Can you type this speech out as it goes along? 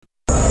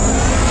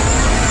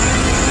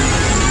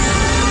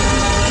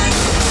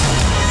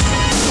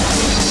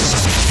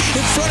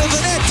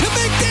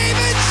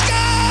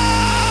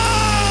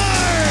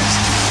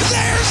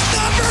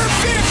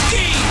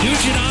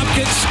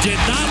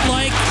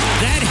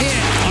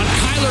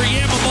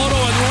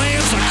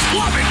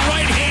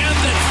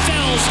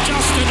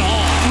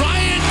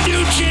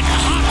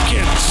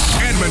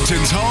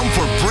is home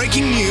for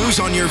breaking news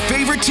on your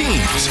favorite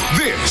teams.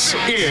 This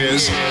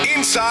is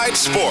Inside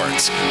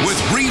Sports with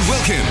Reed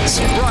Wilkins.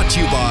 Brought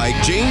to you by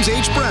James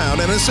H. Brown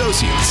and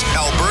Associates,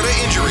 Alberta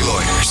Injury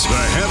Lawyers,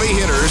 the heavy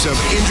hitters of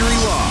injury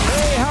law.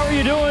 Hey, how are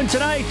you doing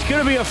tonight?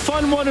 Going to be a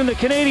fun one in the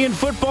Canadian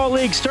Football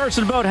League. Starts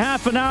in about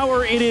half an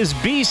hour. It is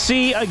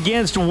BC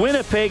against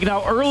Winnipeg.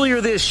 Now,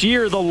 earlier this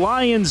year, the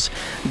Lions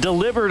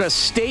delivered a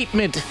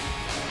statement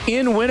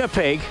in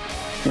Winnipeg,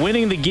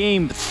 winning the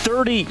game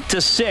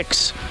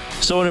 30-6.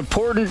 So an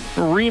important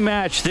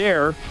rematch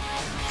there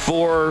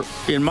for,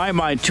 in my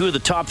mind, two of the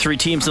top three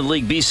teams in the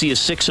league. BC is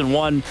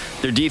 6-1.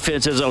 Their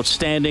defense is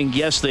outstanding.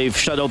 Yes, they've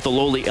shut out the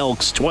lowly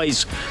Elks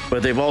twice,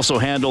 but they've also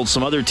handled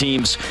some other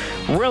teams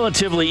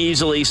relatively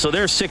easily. So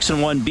they're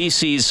 6-1.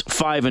 BC's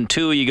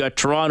 5-2. You got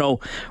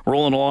Toronto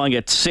rolling along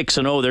at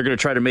 6-0. They're going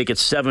to try to make it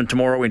 7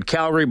 tomorrow in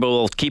Calgary, but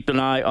we'll keep an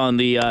eye on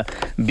the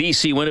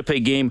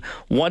BC-Winnipeg game.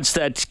 Once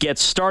that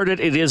gets started,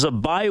 it is a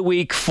bye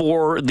week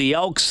for the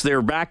Elks.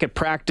 They're back at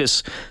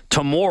practice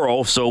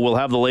tomorrow, so we'll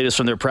have the latest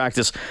from their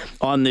practice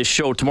on this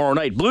show tomorrow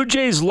night. Blue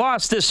Jays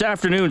lost this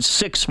afternoon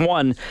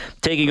 6-1,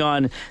 taking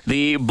on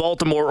the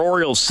Baltimore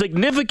Orioles.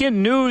 Significant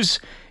news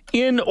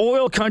in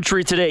oil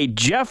country today.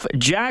 Jeff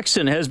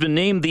Jackson has been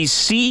named the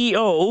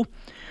CEO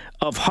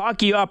of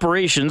hockey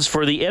operations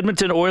for the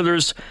Edmonton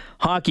Oilers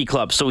Hockey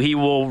Club. So he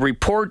will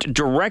report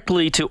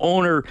directly to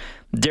owner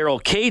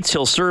Daryl Cates.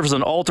 He'll serve as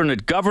an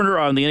alternate governor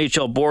on the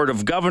NHL Board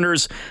of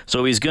Governors.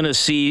 So he's going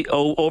to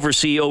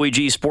oversee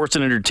OEG Sports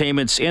and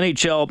Entertainment's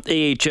NHL,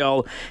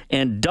 AHL,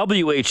 and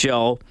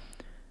WHL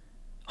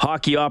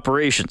hockey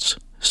operations.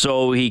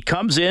 So he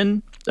comes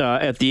in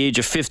at the age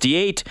of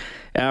 58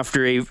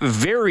 after a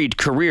varied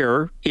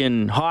career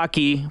in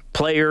hockey,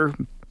 player,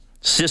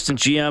 assistant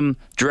GM,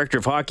 director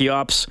of hockey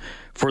ops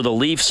for the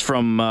Leafs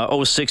from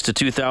 06 to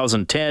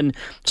 2010.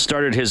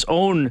 Started his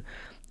own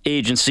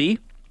agency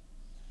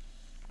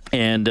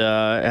and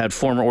had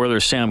former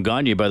Oilers Sam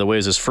Gagner, by the way,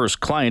 as his first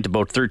client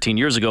about 13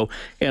 years ago.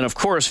 And, of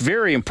course,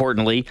 very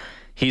importantly,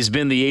 he's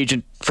been the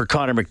agent for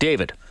Connor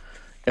McDavid.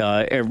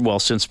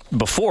 Since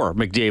before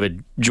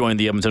McDavid joined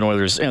the Edmonton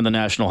Oilers and the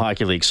National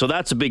Hockey League. So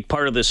that's a big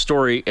part of this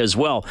story as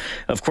well.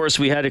 Of course,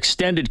 we had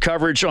extended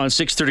coverage on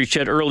 6:30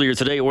 Ched earlier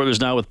today.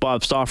 Oilers Now with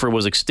Bob Stauffer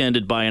was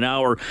extended by an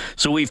hour.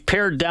 So we've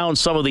pared down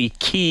some of the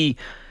key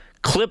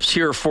clips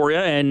here for you.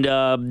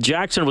 And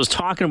Jackson was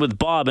talking with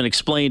Bob and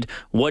explained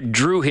what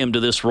drew him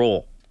to this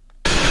role.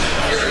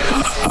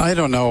 I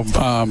don't know,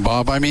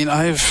 Bob. I mean,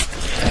 I've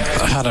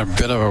had a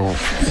bit of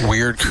a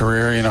weird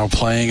career,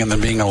 playing and then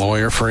being a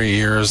lawyer for 8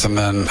 years, and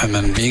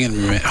then being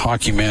in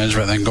hockey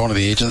management, and then going to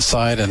the agent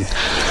side. And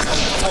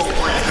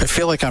I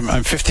feel like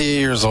I'm 58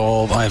 years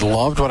old. I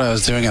loved what I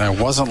was doing, and I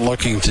wasn't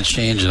looking to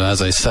change it,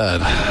 as I said.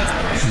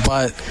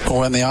 But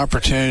when the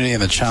opportunity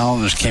and the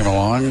challenge came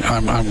along,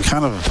 I'm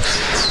kind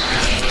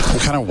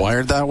of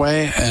wired that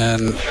way,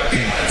 and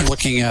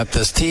looking at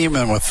this team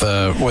and with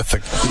the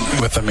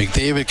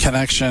McDavid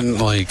connection,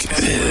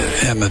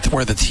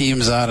 where the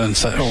team's at, and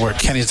where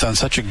Kenny's done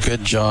such a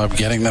good job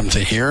getting them to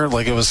here, it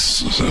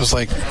was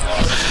like,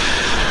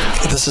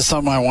 this is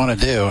something I want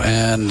to do,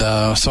 and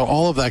so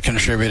all of that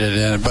contributed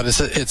in. But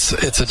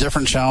it's a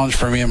different challenge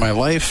for me in my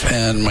life,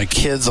 and my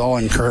kids all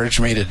encouraged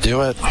me to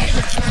do it.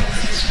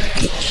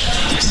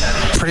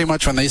 Pretty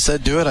much when they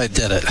said do it, I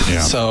did it.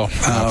 Yeah. So.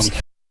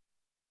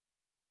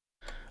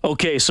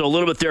 Okay, so a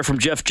little bit there from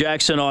Jeff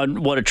Jackson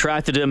on what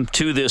attracted him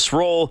to this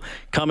role,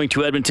 coming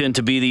to Edmonton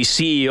to be the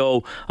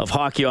CEO of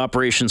hockey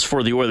operations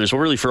for the Oilers. Well,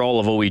 really for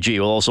all of OEG.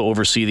 We'll also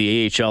oversee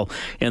the AHL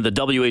and the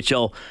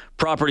WHL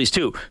properties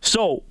too.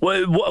 So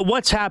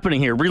what's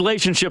happening here?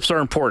 Relationships are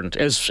important,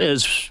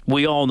 as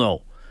we all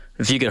know.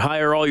 If you could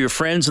hire all your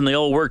friends and they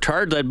all worked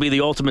hard, that'd be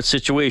the ultimate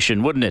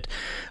situation, wouldn't it?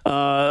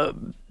 The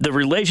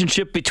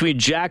relationship between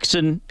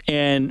Jackson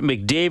and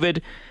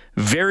McDavid,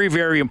 very,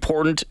 very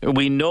important.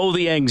 We know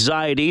the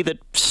anxiety that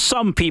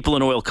some people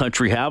in oil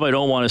country have. I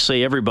don't want to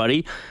say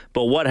everybody,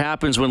 but what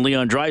happens when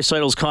Leon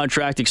Draisaitl's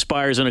contract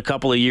expires in a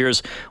couple of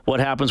years? What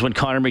happens when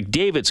Connor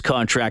McDavid's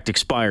contract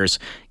expires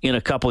in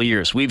a couple of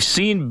years? We've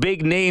seen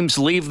big names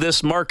leave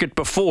this market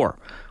before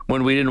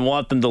when we didn't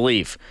want them to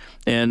leave.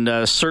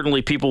 And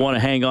certainly people want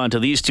to hang on to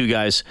these two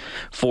guys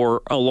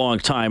for a long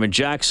time. And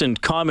Jackson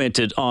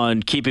commented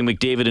on keeping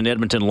McDavid in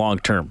Edmonton long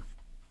term.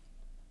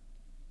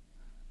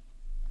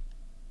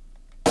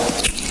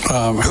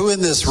 Who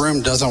in this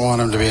room doesn't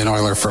want him to be an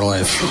Oiler for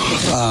life?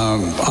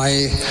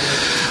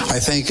 I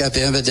think at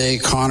the end of the day,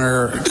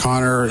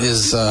 Connor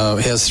is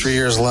has 3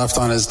 years left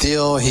on his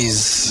deal.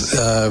 He's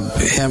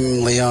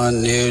him, Leon,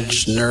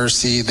 Nuge,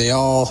 Nursey.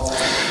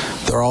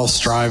 They're all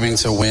striving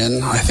to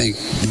win. I think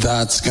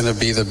that's going to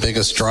be the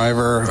biggest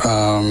driver.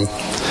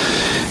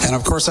 And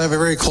of course, I have a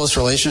very close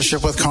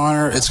relationship with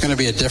Connor. It's going to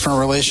be a different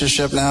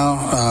relationship now.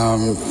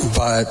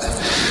 But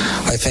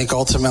I think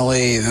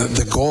ultimately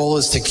the goal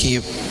is to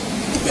keep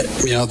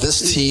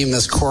this team,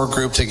 this core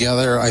group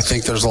together. I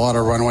think there's a lot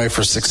of runway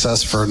for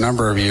success for a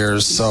number of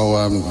years.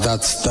 So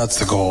that's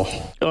the goal.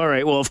 All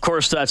right. Well, of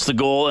course, that's the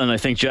goal. And I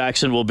think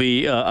Jackson will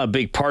be a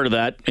big part of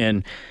that.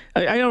 And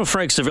I know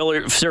Frank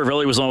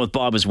Saravelli was on with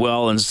Bob as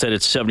well and said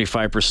it's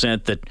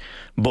 75% that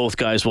both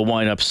guys will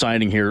wind up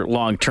signing here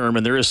long term,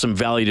 and there is some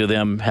value to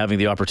them having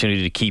the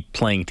opportunity to keep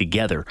playing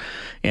together.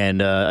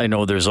 And I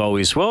know there's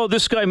always, well,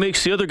 this guy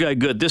makes the other guy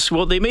good.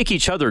 They make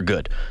each other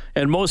good.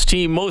 And most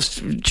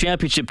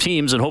championship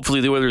teams, and hopefully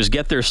the Oilers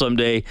get there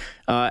someday,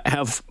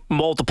 have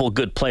multiple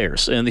good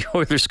players, and the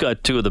Oilers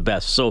got two of the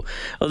best. So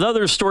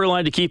another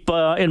storyline to keep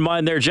in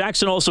mind there.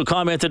 Jackson also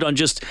commented on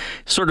just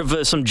sort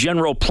of some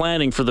general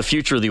planning for the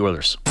future of the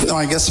Oilers. No,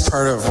 I guess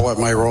part of what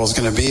my role is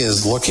going to be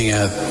is looking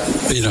at,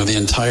 the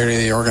entirety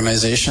of the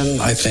organization.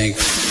 I think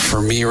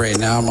for me right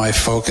now, my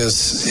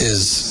focus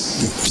is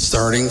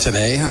starting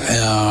today,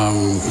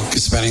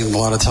 spending a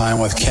lot of time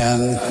with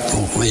Ken,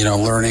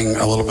 learning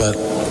a little bit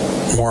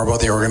more about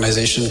the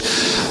organization.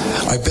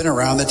 I've been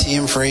around the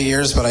team for 8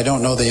 years, but I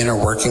don't know the inner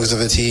workings of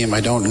the team.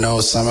 I don't know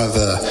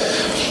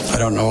I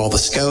don't know all the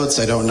scouts.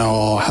 I don't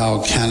know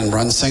how Ken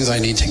runs things. I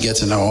need to get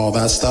to know all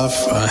that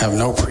stuff. I have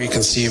no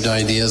preconceived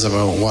ideas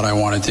about what I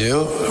want to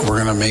do.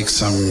 We're going to make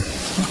some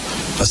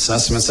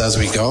assessments as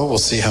we go. We'll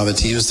see how the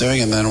team's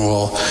doing, and then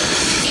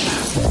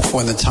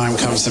when the time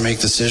comes to make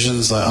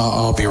decisions,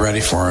 I'll be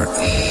ready for it.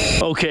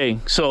 Okay,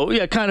 so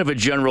yeah, kind of a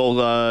general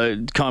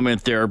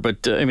comment there,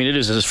 but it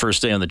is his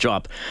first day on the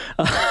job.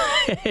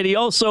 And he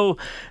also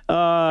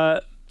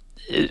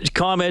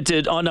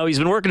commented on how he's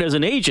been working as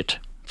an agent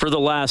for the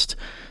last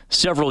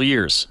several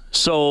years.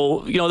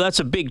 So, that's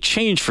a big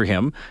change for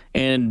him.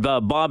 And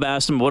Bob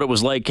asked him what it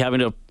was like having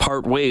to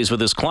part ways with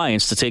his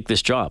clients to take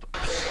this job.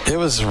 It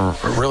was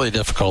really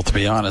difficult, to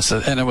be honest.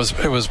 And it was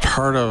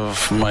part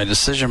of my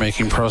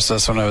decision-making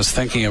process when I was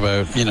thinking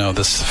about,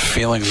 this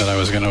feeling that I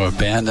was going to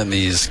abandon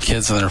these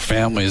kids and their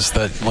families.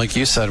 That, like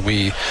you said,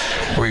 we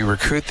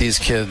recruit these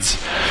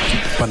kids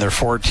when they're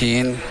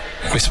 14.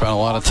 We spend a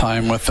lot of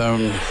time with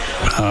them,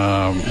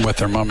 with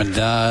their mom and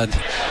dad,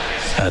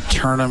 at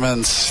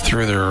tournaments,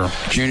 through their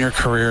junior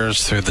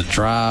careers, through the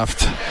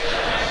draft,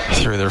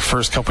 through their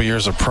first couple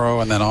years of pro,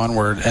 and then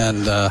onward.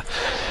 And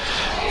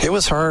it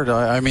was hard.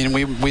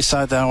 We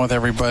sat down with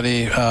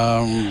everybody.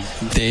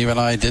 Dave and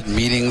I did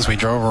meetings. We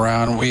drove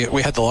around.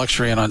 We had the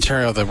luxury in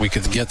Ontario that we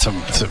could get to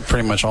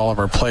pretty much all of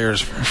our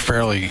players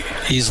fairly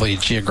easily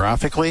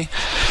geographically.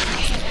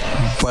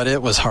 But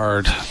it was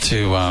hard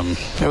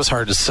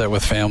to sit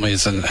with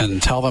families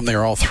and tell them they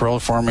were all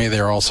thrilled for me.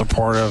 They were all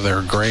supportive. They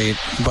were great.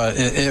 But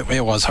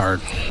it was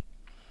hard.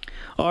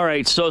 All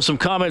right, so some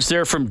comments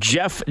there from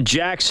Jeff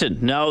Jackson,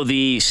 now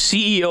the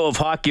CEO of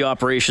hockey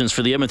operations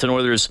for the Edmonton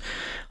Oilers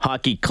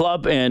Hockey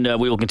Club, and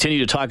we will continue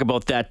to talk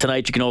about that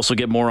tonight. You can also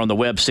get more on the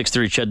web,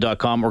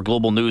 630ched.com or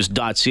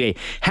globalnews.ca.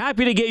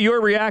 Happy to get your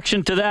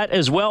reaction to that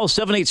as well.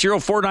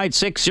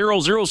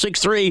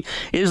 780-496-0063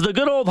 is the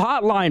good old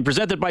hotline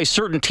presented by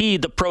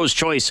CertainTeed, the pro's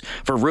choice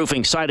for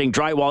roofing, siding,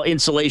 drywall,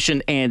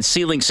 insulation, and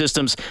ceiling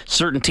systems.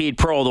 CertainTeed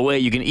Pro all the way.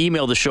 You can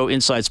email the show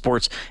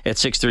InsideSports at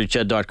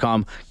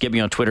 630ched.com. Get me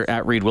on Twitter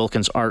at Reid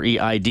Wilkins,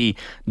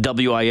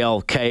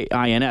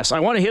 ReidWilkins. I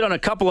want to hit on a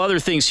couple other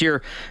things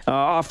here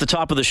off the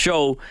top of the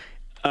show.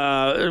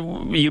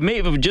 You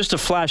may just to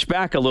flash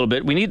back a little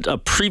bit. We need a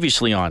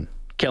previously on,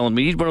 Kellen.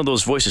 We need one of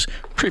those voices.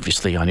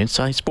 Previously on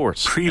Inside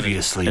Sports.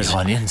 Previously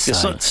on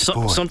Inside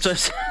Sports.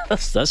 Sometimes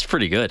that's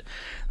pretty good.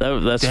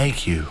 That's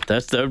Thank you.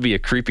 That would be a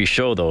creepy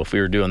show though if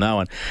we were doing that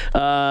one.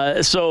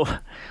 So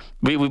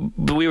we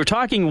were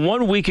talking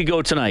 1 week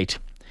ago tonight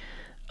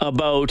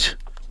about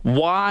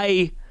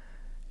why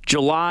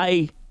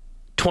July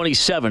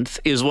 27th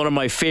is one of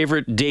my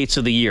favorite dates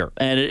of the year,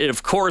 and it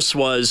of course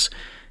was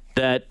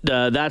that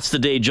that's the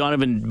day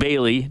Donovan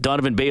Bailey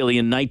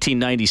in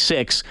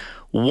 1996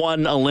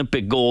 won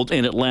Olympic gold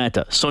in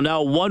Atlanta. So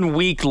now 1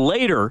 week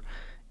later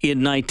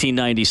in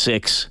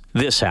 1996,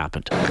 this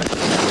happened.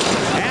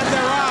 And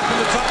they're off,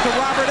 and it's up to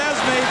Robert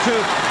Esme to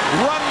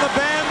run the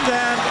bend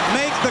and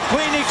make the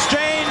clean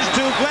exchange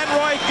to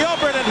Glenroy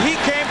Gilbert, and he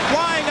came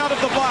flying out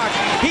of the box.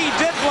 He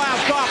did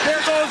blast off.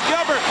 There goes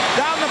Gilbert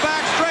down the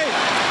back straight.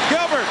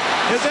 Gilbert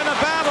is in a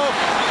battle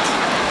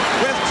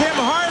with Tim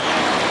Hart.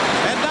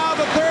 And now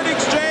the third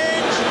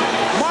exchange,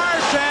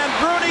 Marsh and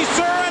Bruni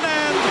Surin,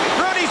 and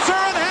Bruni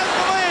Surin has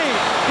the lead.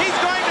 He's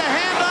going to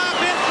hand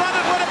off in front,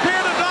 it would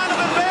appear, to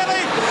Donovan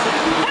Bailey.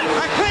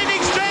 A clean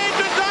exchange,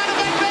 and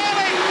Donovan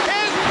Bailey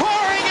is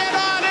pouring it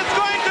on. It's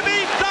going to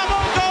be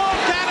double gold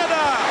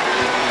Canada.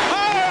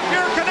 Oh, if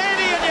you're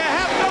Canadian, you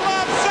have to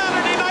love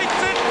Saturday nights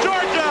in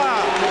Georgia.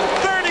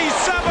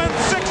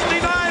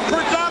 37-69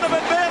 for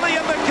Donovan Bailey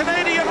and the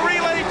Canadian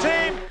relay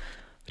team.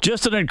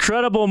 Just an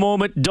incredible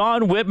moment.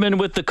 Don Whitman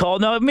with the call.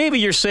 Now, maybe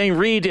you're saying,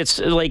 Reid, it's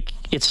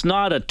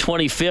not a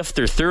 25th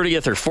or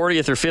 30th or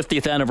 40th or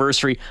 50th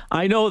anniversary.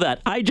 I know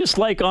that. I just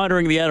like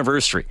honoring the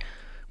anniversary.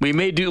 We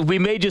may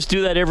just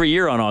do that every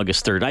year on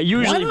August 3rd. I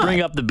usually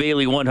bring up the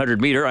Bailey 100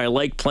 meter. I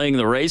like playing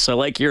the race. I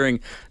like hearing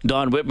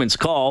Don Whitman's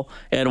call.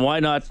 And why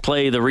not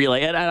play the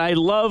relay? And I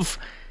love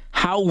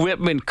how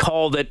Whitman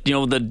called it,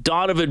 the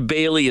Donovan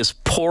Bailey is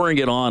pouring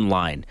it on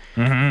line.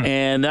 Mm-hmm.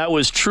 And that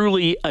was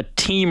truly a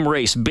team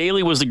race.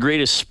 Bailey was the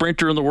greatest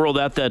sprinter in the world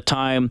at that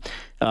time.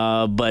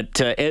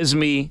 But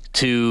Esme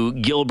to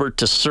Gilbert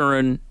to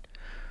Surin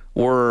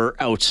were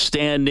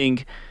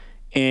outstanding.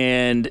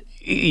 And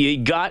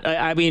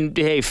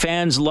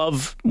fans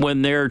love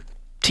when their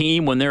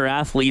team, when their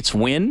athletes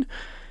win.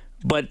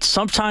 But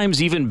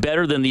sometimes even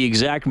better than the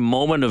exact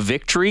moment of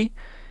victory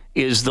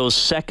is those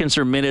seconds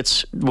or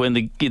minutes when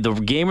the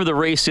game or the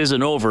race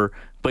isn't over,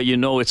 but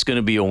it's going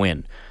to be a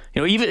win.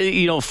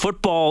 Even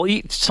football,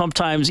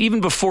 sometimes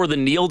even before the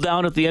kneel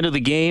down at the end of the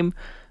game,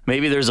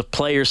 maybe there's a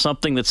play or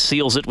something that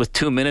seals it with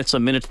 2 minutes, a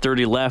minute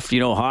 30 left.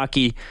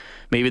 Hockey,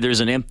 maybe there's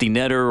an empty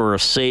netter or a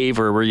save,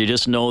 or where you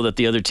just know that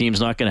the other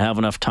team's not going to have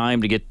enough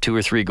time to get 2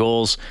 or 3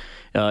 goals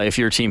if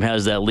your team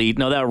has that lead.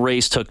 Now, that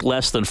race took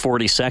less than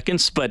 40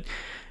 seconds, but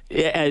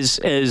as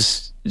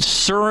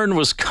Surin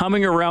was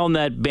coming around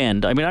that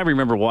bend, I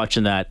remember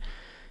watching that,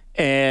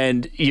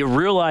 and you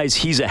realize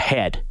he's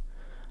ahead.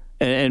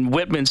 And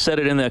Whitman said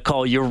it in that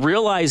call. You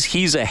realize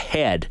he's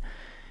ahead,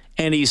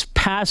 and he's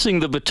passing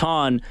the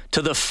baton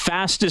to the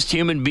fastest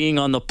human being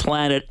on the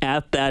planet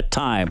at that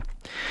time.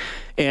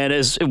 And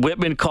as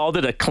Whitman called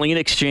it, a clean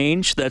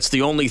exchange. That's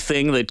the only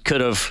thing that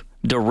could have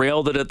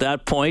derailed it at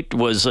that point,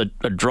 was a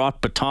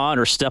dropped baton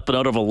or stepping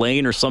out of a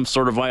lane or some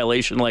sort of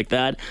violation like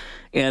that.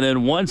 And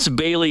then once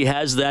Bailey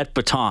has that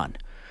baton,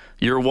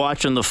 you're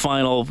watching the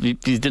final.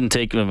 It didn't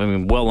take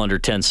well under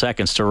 10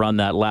 seconds to run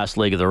that last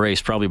leg of the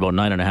race, probably about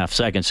 9.5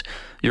 seconds.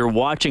 You're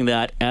watching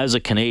that as a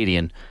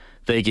Canadian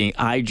thinking,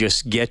 I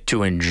just get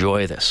to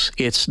enjoy this.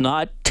 It's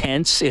not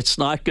tense. It's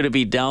not going to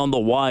be down the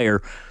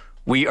wire.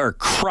 We are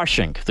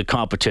crushing the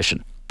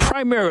competition.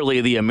 Primarily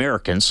the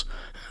Americans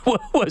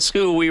was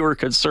who we were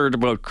concerned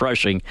about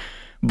crushing.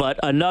 But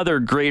another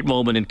great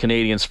moment in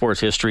Canadian sports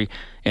history.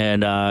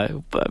 And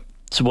how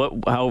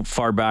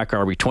far back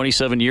are we?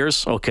 27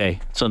 years? Okay.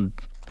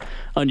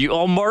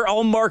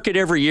 I'll mark it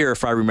every year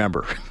if I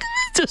remember.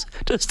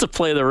 just to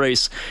play the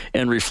race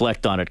and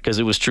reflect on it, because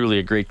it was truly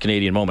a great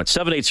Canadian moment.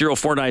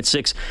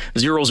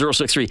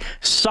 780-496-0063.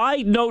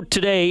 Side note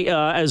today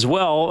as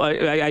well,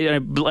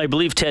 I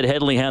believe Ted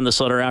Headley had this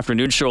on our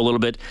afternoon show a little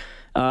bit.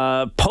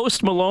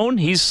 Post Malone,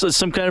 he's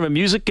some kind of a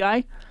music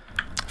guy.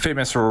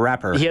 Famous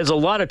rapper. He has a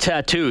lot of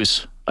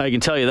tattoos, I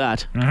can tell you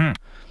that.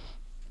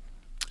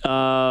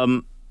 Mm-hmm.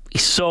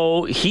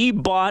 So he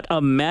bought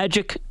a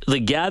Magic the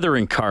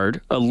Gathering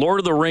card, a Lord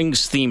of the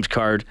Rings themed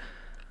card.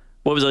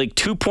 What was it, like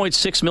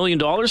 $2.6 million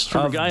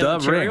from a guy in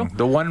Ontario? Ring,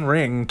 the one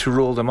ring to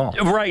rule them all.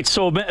 Right.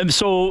 So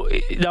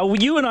now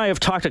you and I have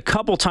talked a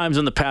couple times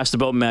in the past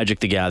about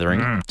Magic the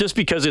Gathering, just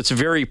because it's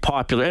very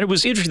popular. And it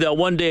was interesting that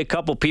one day a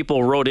couple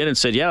people wrote in and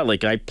said, "Yeah,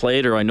 like I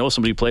played, or I know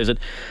somebody who plays it."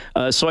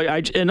 So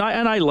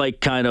I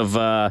like kind of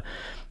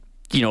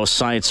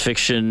science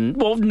fiction,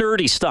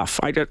 nerdy stuff.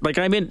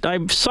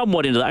 I'm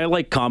somewhat into that. I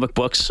like comic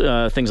books,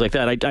 things like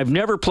that. I've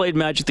never played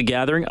Magic the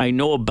Gathering. I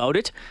know about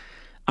it.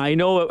 I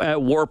know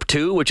at Warp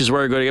 2, which is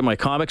where I go to get my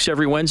comics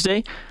every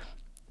Wednesday,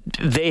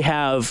 they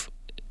have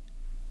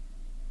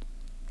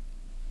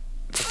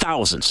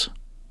thousands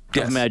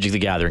of Magic the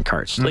Gathering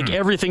cards. Mm-hmm. Like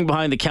everything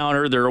behind the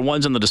counter, there are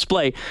ones on the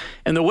display.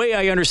 And the way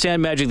I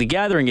understand Magic the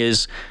Gathering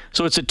is,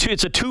 so it's a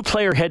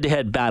two-player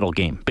head-to-head battle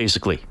game,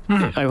 basically.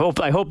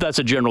 Mm-hmm. I hope that's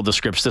a general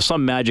description. There's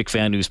some Magic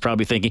fan who's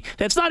probably thinking,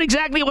 that's not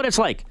exactly what it's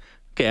like.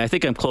 Okay, I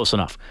think I'm close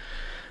enough.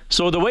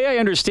 So the way I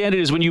understand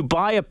it is when you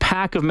buy a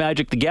pack of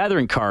Magic the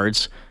Gathering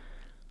cards,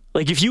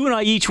 like if you and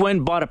I each went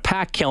and bought a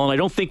pack, Kellen, I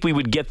don't think we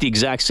would get the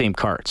exact same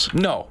cards.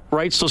 No.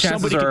 Right? So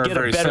somebody could get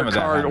a better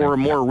card or a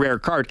more rare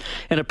card.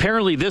 And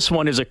apparently this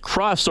one is a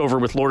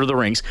crossover with Lord of the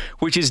Rings,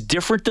 which is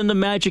different than the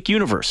Magic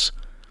universe.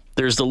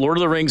 There's the Lord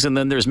of the Rings and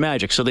then there's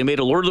Magic. So they made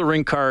a Lord of the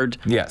Ring card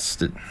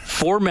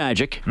for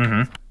Magic,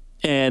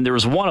 and there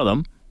was one of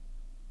them.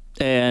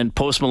 And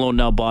Post Malone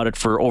now bought it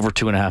for over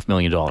 $2.5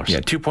 million. Yeah,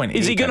 2.8.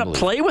 Is he going to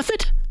play with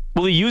it?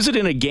 Will he use it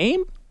in a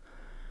game?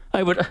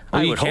 I would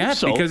hope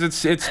so. Because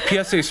it's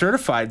PSA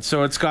certified,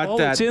 so it's got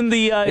that. It's in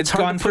the. It's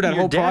gone through that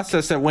whole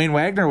process that Wayne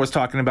Wagner was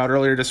talking about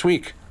earlier this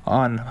week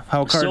on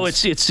how cards. So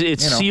it's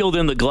sealed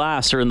in the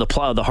glass or in the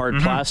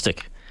hard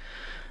plastic.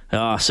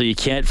 So you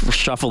can't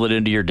shuffle it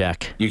into your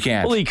deck. You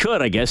can't. Well, he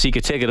could, I guess. He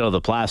could take it out of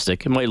the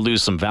plastic. It might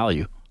lose some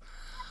value.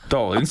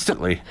 Oh,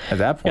 instantly at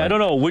that point. Yeah, I don't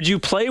know. Would you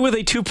play with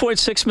a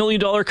 $2.6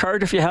 million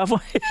card if you have one?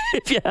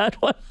 If you had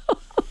one?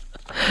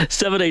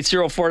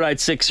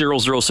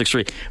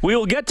 780-496-0063. We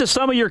will get to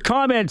some of your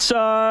comments. We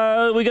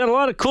got a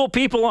lot of cool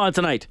people on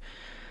tonight.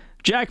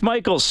 Jack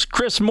Michaels,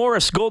 Chris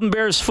Morris, Golden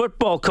Bears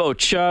football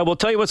coach. We'll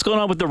tell you what's going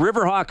on with the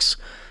Riverhawks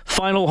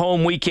final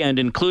home weekend,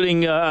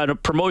 including a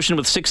promotion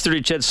with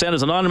 630 Ched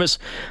Santa's Anonymous.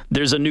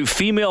 There's a new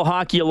female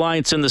hockey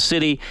alliance in the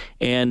city.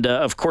 And,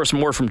 of course,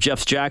 more from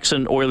Jeff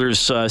Jackson, Oilers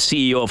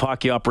CEO of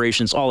hockey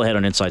operations, all ahead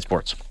on Inside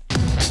Sports.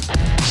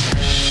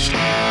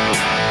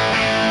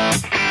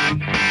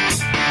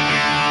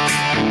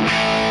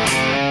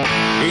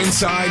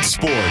 Inside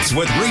Sports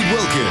with Reed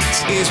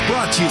Wilkins is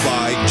brought to you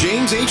by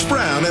James H.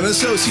 Brown and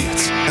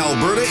Associates,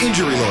 Alberta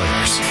Injury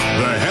Lawyers,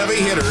 the heavy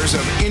hitters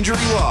of injury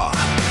law.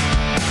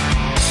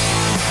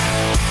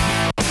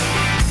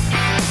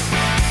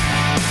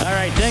 All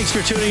right, thanks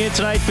for tuning in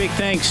tonight. Big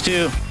thanks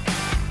to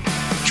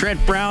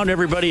Trent Brown,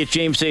 everybody at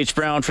James H.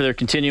 Brown for their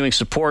continuing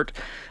support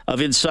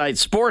of Inside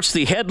Sports.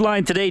 The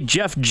headline today,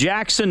 Jeff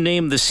Jackson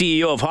named the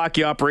CEO of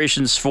hockey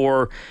operations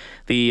for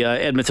the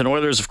Edmonton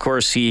Oilers. Of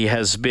course, he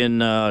has been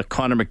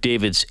Connor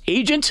McDavid's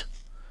agent.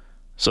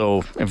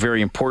 So a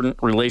very important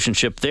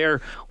relationship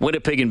there.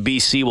 Winnipeg and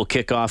BC will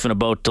kick off in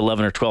about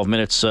 11 or 12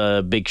 minutes.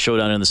 Big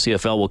showdown in the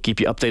CFL. We'll keep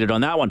you updated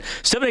on that one.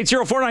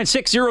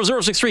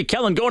 780-496-0063.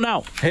 Kellen, go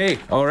now. Hey,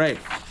 all right.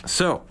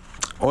 So,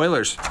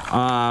 Oilers.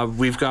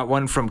 We've got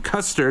one from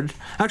Custard.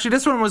 Actually,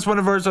 this one was one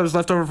of ours that was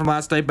left over from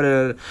last night, but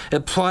it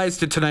applies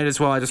to tonight as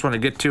well. I just want to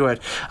get to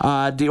it.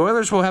 The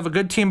Oilers will have a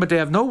good team, but they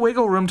have no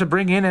wiggle room to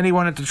bring in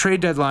anyone at the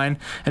trade deadline,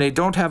 and they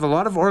don't have a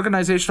lot of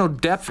organizational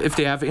depth if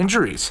they have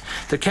injuries.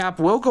 The cap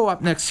will go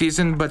up next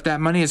season, but that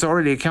money is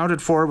already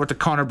accounted for with the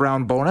Connor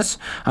Brown bonus.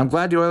 I'm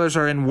glad the Oilers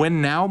are in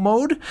win-now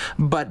mode,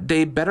 but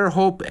they better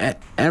hope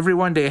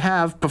everyone they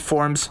have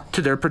performs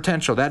to their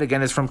potential. That,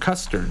 again, is from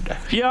Custard.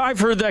 Yeah, I've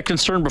heard that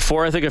concern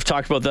before. I think I've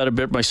talked about that a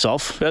bit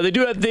myself. They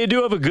do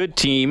have a good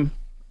team.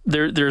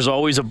 There's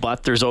always a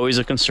but. There's always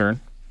a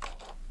concern.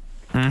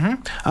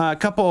 A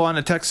couple on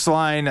the text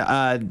line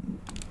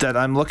that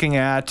I'm looking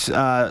at.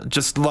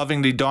 Just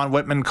loving the Don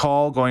Whitman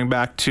call, going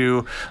back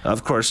to,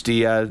 of course,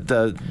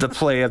 the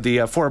play of the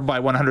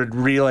 4x100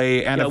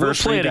 relay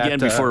anniversary. Yeah, we'll play it again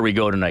before we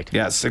go tonight.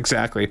 Yes,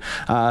 exactly.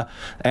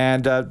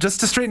 And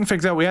just to straighten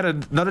things out, we had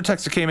another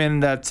text that came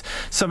in that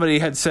somebody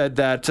had said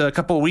that a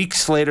couple of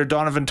weeks later,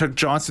 Donovan took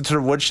Johnson to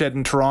the woodshed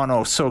in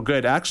Toronto. So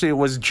good. Actually, it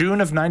was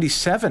June of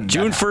 97.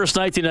 June 1st,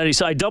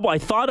 1997. I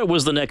thought it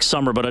was the next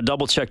summer, but I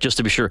double-checked just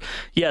to be sure.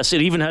 Yes,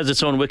 it even has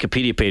its own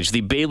Wikipedia page.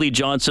 The Bailey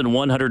Johnson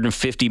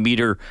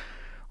 150-meter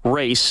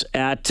race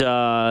at,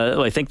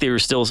 I think they were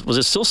still, was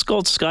it still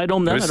called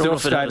Skydome then? I don't know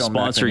if it had a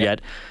sponsor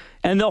yet.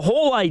 And the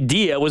whole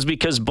idea was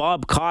because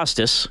Bob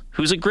Costas,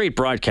 who's a great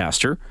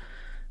broadcaster,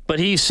 but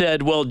he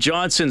said, well,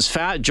 Johnson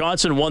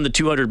won the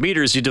 200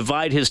 meters. You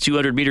divide his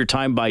 200-meter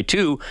time by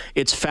 2,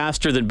 it's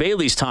faster than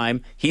Bailey's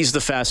time. He's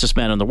the fastest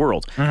man in the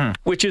world,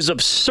 which is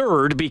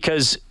absurd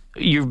because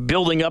you're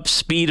building up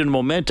speed and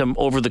momentum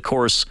over the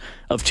course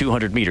of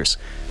 200 meters.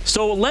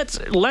 So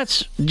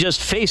let's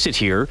just face it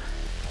here.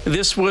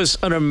 This was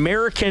an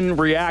American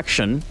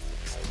reaction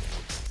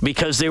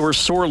because they were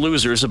sore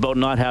losers about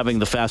not having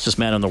the fastest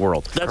man in the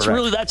world. That's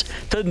correct.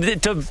 Really,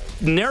 to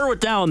narrow it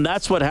down,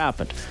 that's what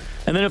happened.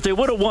 And then if they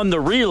would have won the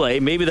relay,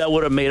 maybe that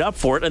would have made up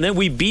for it. And then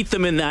we beat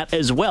them in that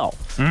as well.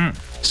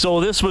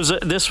 So this was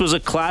a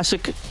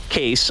classic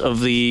case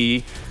of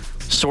the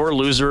sore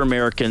loser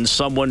Americans.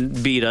 Someone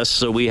beat us,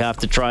 so we have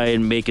to try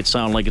and make it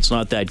sound like it's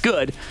not that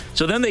good.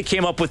 So then they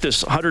came up with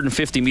this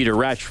 150-meter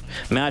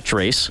match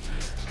race,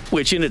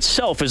 which in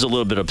itself is a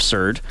little bit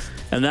absurd.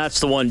 And that's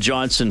the one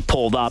Johnson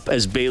pulled up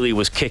as Bailey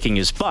was kicking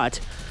his butt.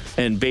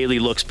 And Bailey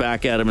looks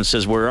back at him and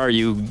says, "Where are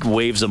you?"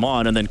 Waves him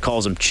on and then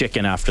calls him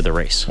chicken after the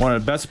race. One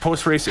of the best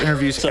post-race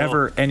interviews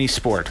ever, any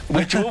sport.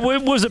 Which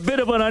was a bit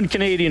of an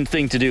un-Canadian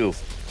thing to do.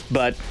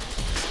 But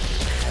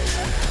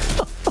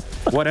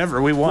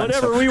whatever, we won.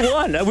 Whatever, we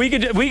won. We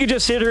could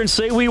just sit here and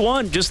say we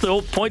won. Just the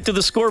old point to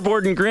the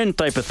scoreboard and grin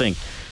type of thing.